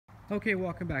Okay,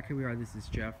 welcome back. Here we are. This is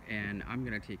Jeff, and I'm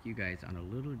going to take you guys on a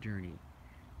little journey.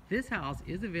 This house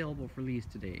is available for lease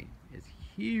today. It's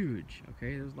huge,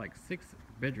 okay? There's like 6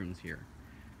 bedrooms here.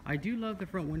 I do love the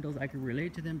front windows. I can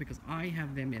relate to them because I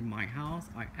have them in my house.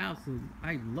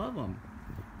 I love them.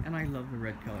 And I love the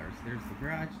red colors. There's the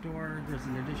garage door. There's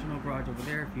an additional garage over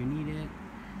there if you need it.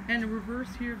 And the reverse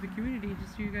here of the community,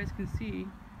 just so you guys can see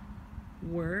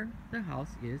where the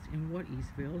house is and what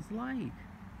Eastvale is like.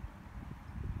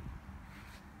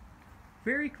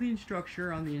 Very clean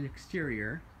structure on the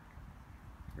exterior.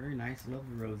 Very nice, love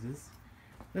the roses.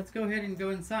 Let's go ahead and go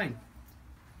inside.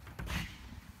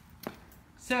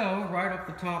 So, right off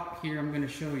the top here, I'm going to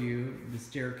show you the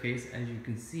staircase, as you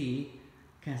can see,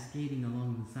 cascading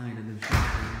along the side of the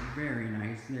structure. Very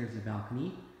nice. There's a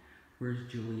balcony. Where's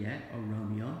Juliet or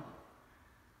Romeo?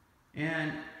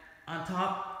 And on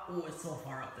top, oh, it's so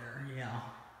far up there. Yeah.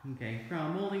 Okay,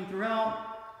 crown molding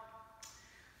throughout.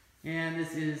 And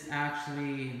this is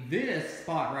actually, this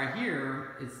spot right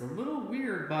here, it's a little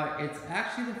weird, but it's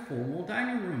actually the formal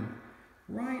dining room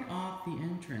right off the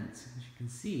entrance. As you can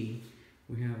see,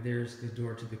 we have, there's the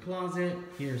door to the closet.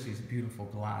 Here's these beautiful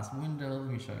glass windows.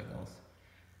 Let me show you those.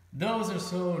 Those are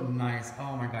so nice.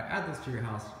 Oh my God, add those to your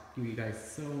house. Give you guys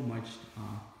so much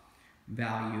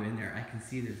value in there. I can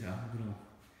see there's a little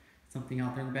something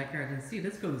out there in the backyard. I can see,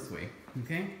 let's go this way,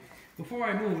 okay? Before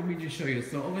I move, let me just show you.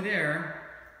 So over there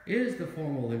is the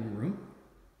formal living room.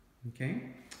 Okay,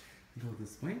 go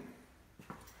this way.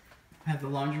 Have the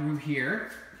laundry room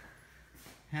here.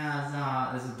 Has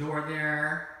there's a door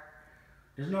there.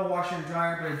 There's no washer and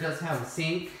dryer, but it does have a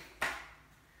sink,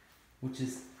 which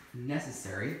is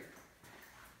necessary.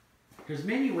 There's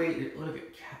many ways. Look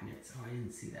at cabinets. Oh, I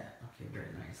didn't see that. Okay,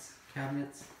 very nice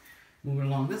cabinets. Moving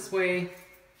along this way.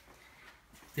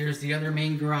 There's the other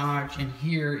main garage, and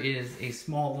here is a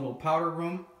small little powder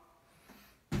room.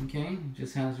 Okay,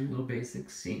 just has your little basic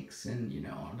sinks and, you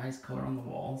know, a nice color on the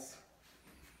walls.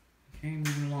 Okay,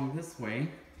 moving along this way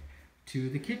to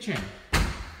the kitchen.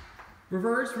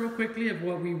 Reverse real quickly of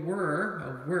where we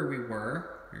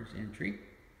were. Here's entry.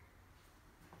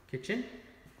 Kitchen.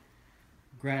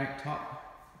 Granite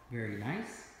top, very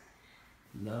nice.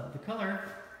 Love the color.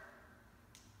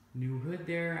 New hood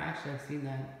there. Actually, I've seen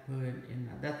that hood in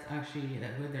that's actually,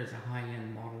 that hood there's a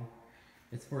high-end model.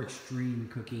 It's for extreme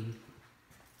cooking.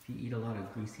 If you eat a lot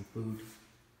of greasy food,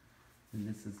 then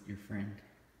this is your friend.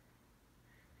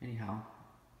 Anyhow,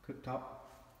 cooktop,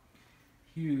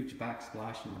 huge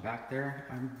backsplash in the back there.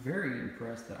 I'm very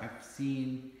impressed that I'm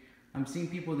seeing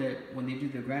people that when they do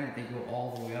the granite, they go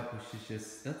all the way up, which is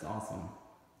just, that's awesome.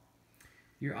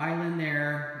 Your island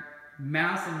there,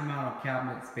 massive amount of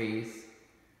cabinet space,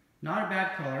 not a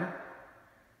bad color.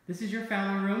 This is your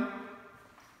family room.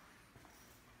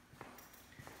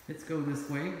 Let's go this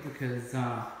way because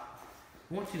I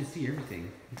want you to see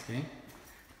everything, okay?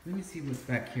 Let me see what's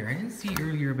back here. I didn't see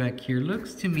earlier back here.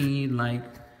 Looks to me like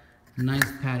a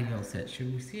nice patio set.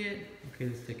 Should we see it? Okay,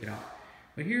 let's take it out.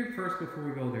 But here first, before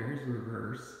we go there, here's the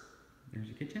reverse. There's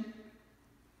your kitchen.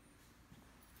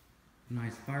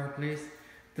 Nice fireplace.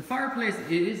 The fireplace,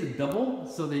 it is a double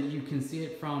so that you can see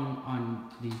it from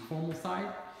on the formal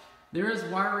side. There is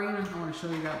wiring. I want to show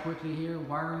you that quickly here.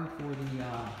 Wiring for the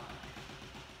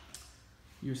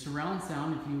your surround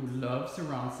sound. If you love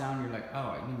surround sound, you're like,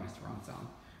 oh, I need my surround sound.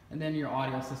 And then your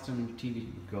audio system, your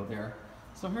TV would go there.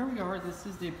 So here we are. This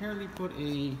is, they apparently put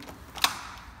a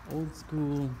old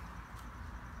school,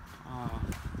 what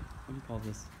do you call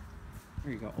this?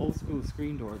 There you go, old school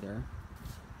screen door there.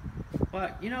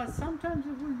 But, you know, sometimes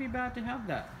it wouldn't be bad to have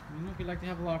that. You know, if you like to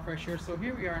have a lot of fresh air. So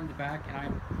here we are in the back, and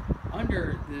I'm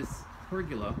under this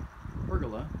pergola.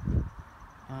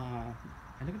 And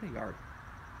look at the yard.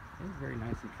 It's very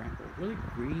nice and tranquil. Really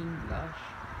green, lush.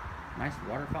 Nice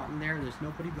water fountain there. There's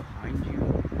nobody behind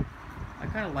you. I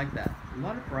kind of like that. A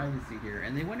lot of privacy here.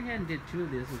 And they went ahead and did 2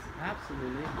 of this. It's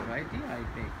absolutely a good idea, I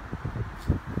think.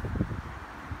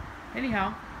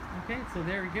 Anyhow, okay, so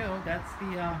there we go. That's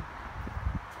the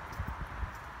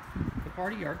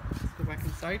party yard. Let's go back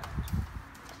inside.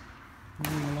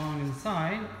 Moving along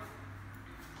inside.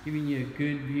 Giving you a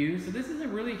good view. So this is a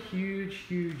really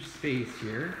huge space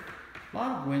here. A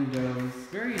lot of windows,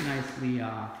 very nicely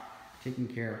taken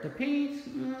care of. The paint,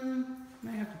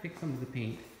 might have to pick some of the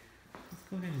paint. Let's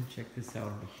go ahead and check this out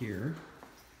over here.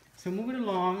 So moving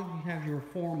along, you have your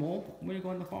formal. I'm going to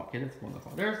go in the fall. Okay, let's go in the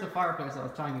fall. There's the fireplace I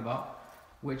was talking about,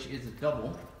 which is a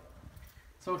double.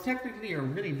 So technically, a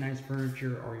really nice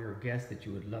furniture or your guest that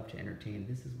you would love to entertain,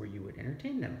 this is where you would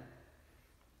entertain them.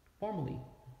 Formally,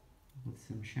 with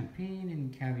some champagne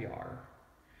and caviar.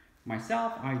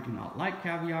 Myself, I do not like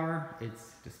caviar.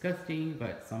 It's disgusting,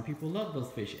 but some people love those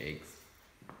fish eggs.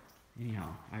 Anyhow,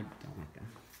 I don't like them.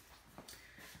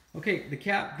 Okay, the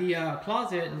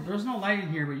closet, there's no light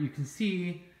in here, but you can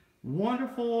see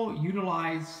wonderful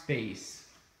utilized space.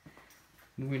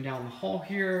 Moving down the hall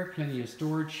here, plenty of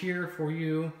storage here for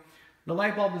you. The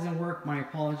light bulb doesn't work, my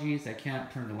apologies, I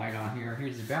can't turn the light on here.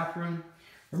 Here's the bathroom.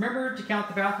 Remember to count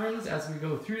the bathrooms as we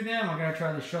go through them. I'm gonna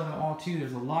try to show them all too,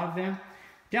 there's a lot of them.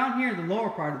 Down here in the lower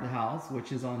part of the house,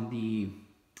 which is on the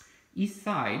east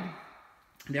side,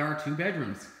 there are 2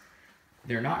 bedrooms.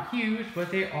 They're not huge,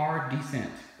 but they are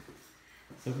decent.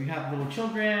 So if you have little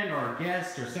children or a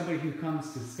guest or somebody who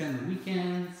comes to spend the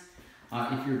weekends,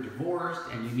 if you're divorced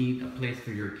and you need a place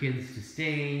for your kids to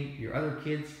stay, your other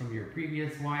kids from your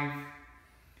previous wife,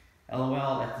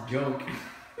 LOL, that's a joke.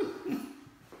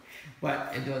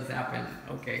 But it does happen.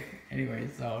 Okay, anyway,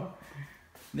 so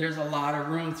there's a lot of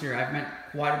rooms here. I've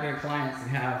met quite a bit of clients that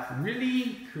have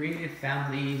really creative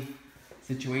family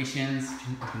situations.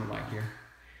 Open the light here.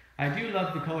 I do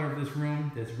love the color of this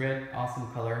room, this red,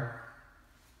 awesome color.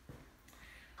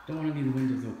 Don't want to leave the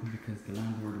windows open because the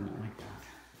landlord won't like that.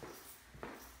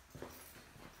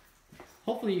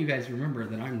 Hopefully you guys remember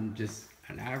that I'm just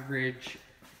an average,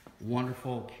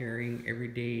 wonderful, caring,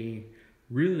 everyday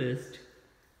realist,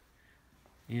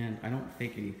 and I don't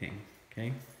fake anything,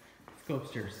 okay? Let's go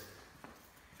upstairs.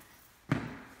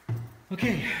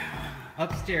 Okay,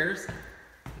 upstairs,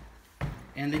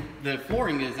 and the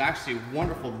flooring is actually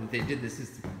wonderful that they did this.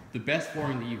 It's the best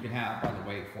flooring that you could have, by the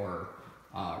way, for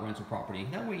rental property.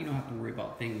 That way you don't have to worry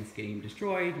about things getting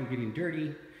destroyed or getting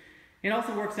dirty. It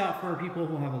also works out for people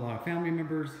who have a lot of family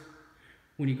members.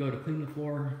 When you go to clean the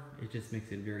floor, it just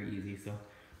makes it very easy. So,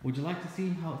 would you like to see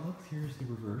how it looks? Here's the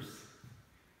reverse.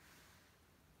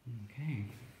 Okay.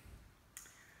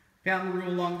 Family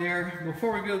room along there.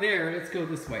 Before we go there, let's go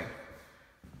this way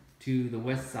to the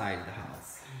west side of the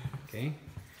house. Okay.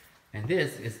 And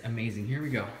this is amazing. Here we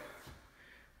go.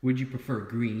 Would you prefer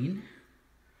green?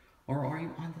 Or are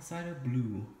you on the side of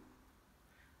blue?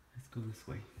 Let's go this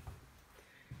way.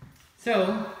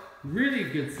 So, really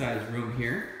good sized room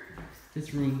here.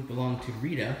 This room belonged to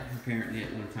Rita, apparently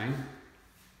at one time.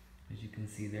 As you can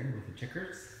see there with the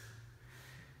checkers.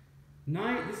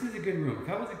 This is a good room. If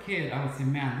I was a kid, I would say,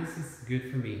 man, this is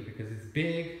good for me because it's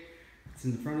big. It's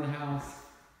in the front of the house.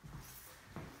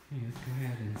 Okay, let's go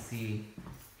ahead and see.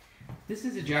 This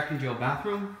is a Jack and Jill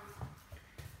bathroom.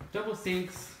 Double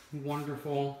sinks,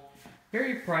 wonderful.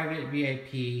 Very private,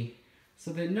 VIP,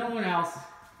 so that no one else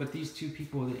but these 2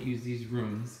 people that use these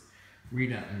rooms,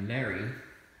 Rita and Larry,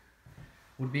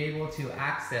 would be able to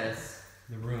access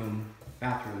the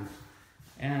bathroom.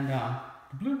 And the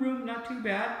blue room, not too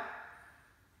bad.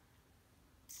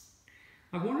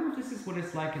 I wonder if this is what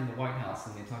it's like in the White House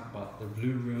when they talk about the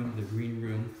blue room, the green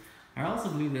room. I also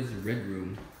believe there's a red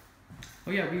room.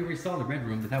 Oh yeah, we already saw the red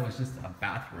room, but that was just a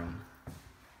bathroom.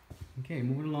 Okay,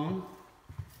 moving along.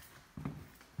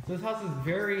 So this house is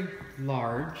very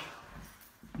large.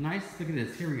 Nice, look at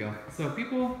this, here we go. So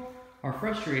people are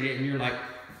frustrated and you're like,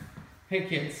 hey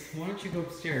kids, why don't you go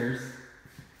upstairs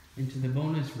into the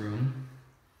bonus room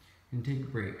and take a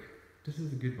break. This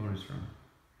is a good bonus room.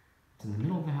 It's in the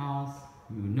middle of the house.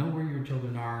 You know where your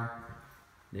children are.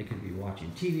 They could be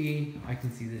watching TV. I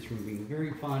can see this room being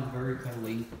very fun, very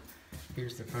cuddly.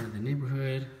 Here's the front of the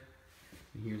neighborhood.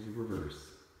 And here's the reverse.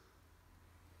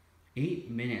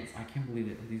 8 minutes. I can't believe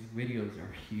it. These videos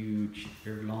are huge.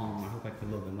 They're long. I hope I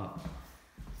can load them up.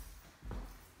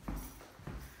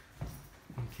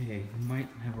 Okay, might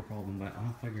have a problem, but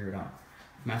I'll figure it out.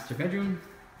 Master bedroom.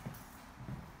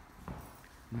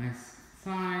 Nice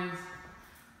size.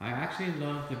 I actually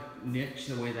love the niche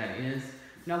the way that is.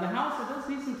 Now the house, it does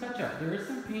need some touch up. There is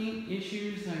some paint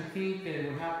issues I think that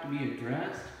would have to be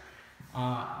addressed.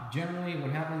 Generally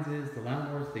what happens is the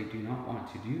landlords, they do not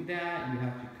want to do that. You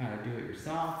have to kind of do it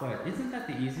yourself, but isn't that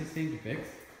the easiest thing to fix?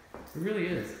 It really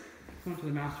is. Let's go into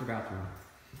the master bathroom.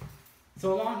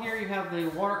 So along here you have the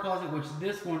water closet, which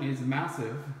this one is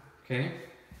massive, okay?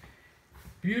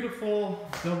 Beautiful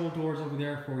double doors over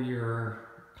there for your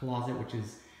closet, which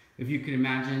is, if you can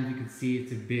imagine, you can see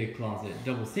it's a big closet.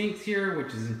 Double sinks here,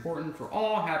 which is important for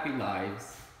all happy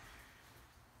lives.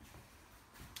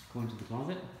 Go into the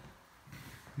closet.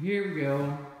 Here we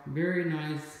go. Very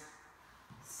nice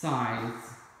size.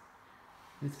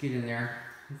 Let's get in there.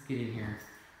 Let's get in here.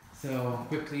 So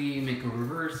quickly make a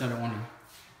reverse. I don't want to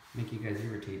make you guys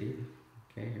irritated.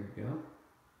 Okay, here we go.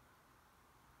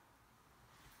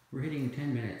 We're hitting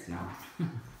 10 minutes now.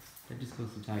 That just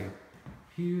goes to tell you.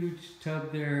 Huge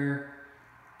tub there.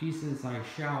 Decent sized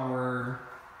shower.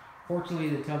 Fortunately,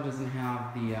 the tub doesn't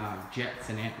have the jets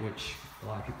in it, which a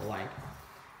lot of people like.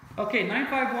 Okay,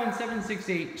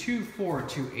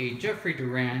 951-768-2428. Jeffrey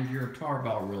Duran, your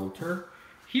Tarbell Realtor,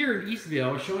 here in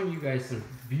Eastvale, showing you guys some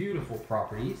beautiful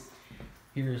properties.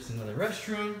 Here's another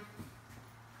restroom.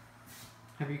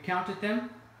 Have you counted them?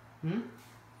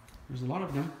 There's a lot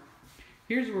of them.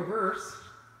 Here's a reverse.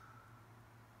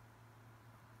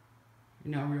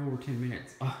 Now we're over 10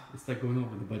 minutes. Oh, it's like going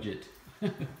over the budget.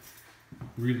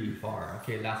 Really far.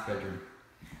 Okay, last bedroom.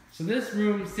 So this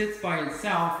room sits by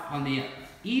itself on the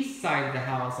east side of the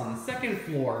house on the second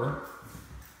floor,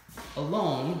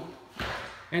 alone,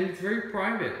 and it's very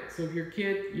private. So if your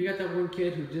kid, you got that one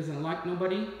kid who doesn't like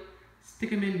nobody, stick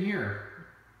him in here.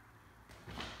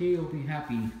 He'll be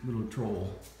happy, little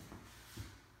troll.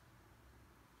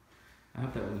 I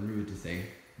hope that wasn't rude to say.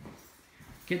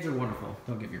 Kids are wonderful,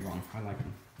 don't get me wrong, I like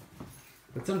them.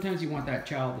 But sometimes you want that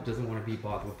child that doesn't want to be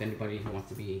bothered with anybody who wants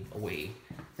to be away.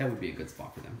 That would be a good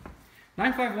spot for them.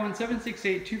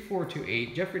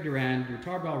 951-768-2428, Jeffrey Duran, your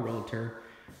Tarbell Realtor.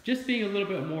 Just being a little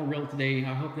bit more real today.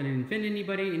 I hope that I didn't offend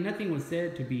anybody and nothing was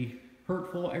said to be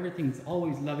hurtful. Everything's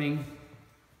always loving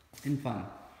and fun.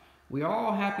 We are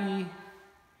all happy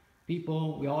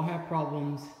people. We all have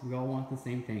problems. We all want the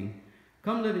same thing.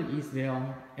 Come live in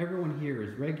Eastvale. Everyone here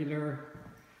is regular.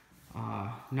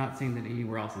 Not saying that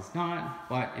anywhere else is not,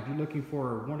 but if you're looking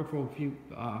for a wonderful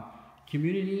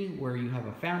community where you have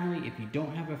a family, if you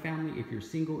don't have a family, if you're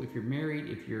single, if you're married,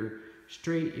 if you're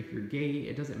straight, if you're gay,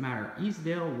 it doesn't matter.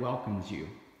 Eastvale welcomes you.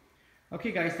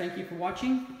 Okay guys, thank you for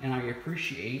watching, and I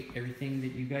appreciate everything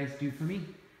that you guys do for me.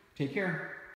 Take care.